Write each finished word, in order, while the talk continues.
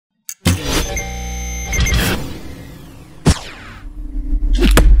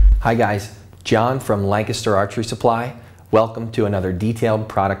Hi guys, John from Lancaster Archery Supply. Welcome to another detailed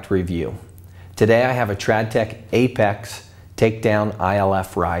product review. Today I have a TradTech Apex Takedown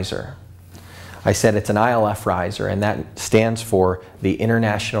ILF Riser. I said it's an ILF riser, and that stands for the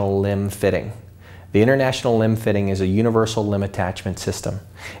International Limb Fitting. The International Limb Fitting is a universal limb attachment system,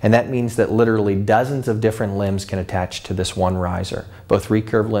 and that means that literally dozens of different limbs can attach to this one riser, both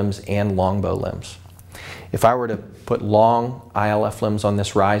recurve limbs and longbow limbs. If I were to put long ILF limbs on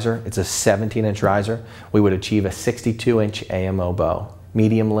this riser, it's a 17-inch riser, we would achieve a 62-inch AMO bow.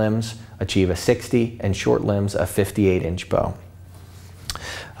 Medium limbs achieve a 60, and short limbs a 58-inch bow.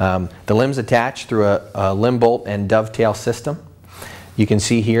 The limbs attach through a limb bolt and dovetail system. You can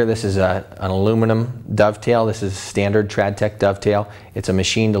see here this is an aluminum dovetail. This is standard TradTech dovetail. It's a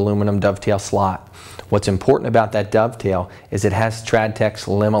machined aluminum dovetail slot. What's important about that dovetail is it has TradTech's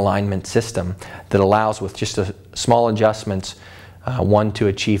limb alignment system that allows, with just small adjustments, one to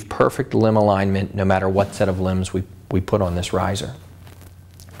achieve perfect limb alignment no matter what set of limbs we put on this riser.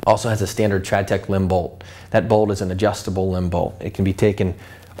 Also has a standard TradTech limb bolt. That bolt is an adjustable limb bolt. It can be taken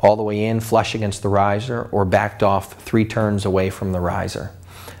all the way in flush against the riser or backed off 3 turns away from the riser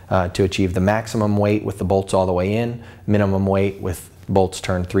to achieve the maximum weight with the bolts all the way in, minimum weight with bolts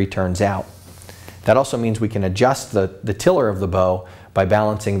turned 3 turns out. That also means we can adjust the tiller of the bow by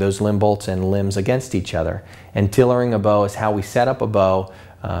balancing those limb bolts and limbs against each other. And tillering a bow is how we set up a bow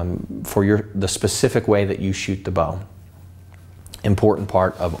for the specific way that you shoot the bow. Important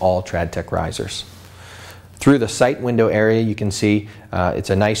part of all TradTech risers. Through the sight window area, you can see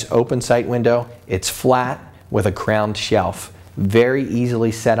it's a nice open sight window. It's flat with a crowned shelf. Very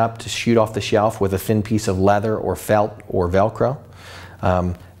easily set up to shoot off the shelf with a thin piece of leather or felt or Velcro.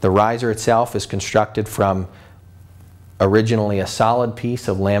 The riser itself is constructed from originally a solid piece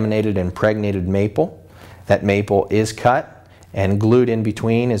of laminated impregnated maple. That maple is cut, and glued in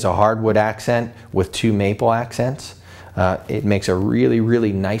between is a hardwood accent with 2 maple accents. It makes a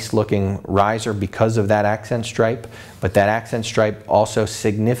really nice looking riser because of that accent stripe, but that accent stripe also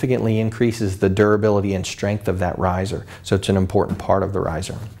significantly increases the durability and strength of that riser, so it's an important part of the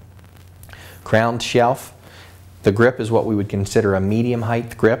riser. Crowned shelf. The grip is what we would consider a medium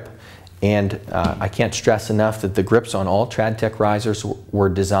height grip, and I can't stress enough that the grips on all TradTech risers were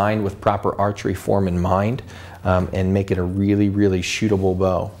designed with proper archery form in mind and make it a really shootable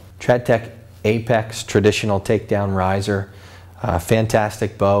bow. TradTech Apex traditional takedown riser,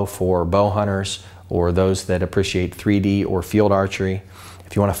 fantastic bow for bow hunters or those that appreciate 3D or field archery.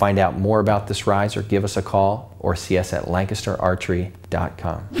 If you want to find out more about this riser, give us a call or see us at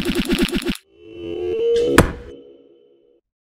lancasterarchery.com.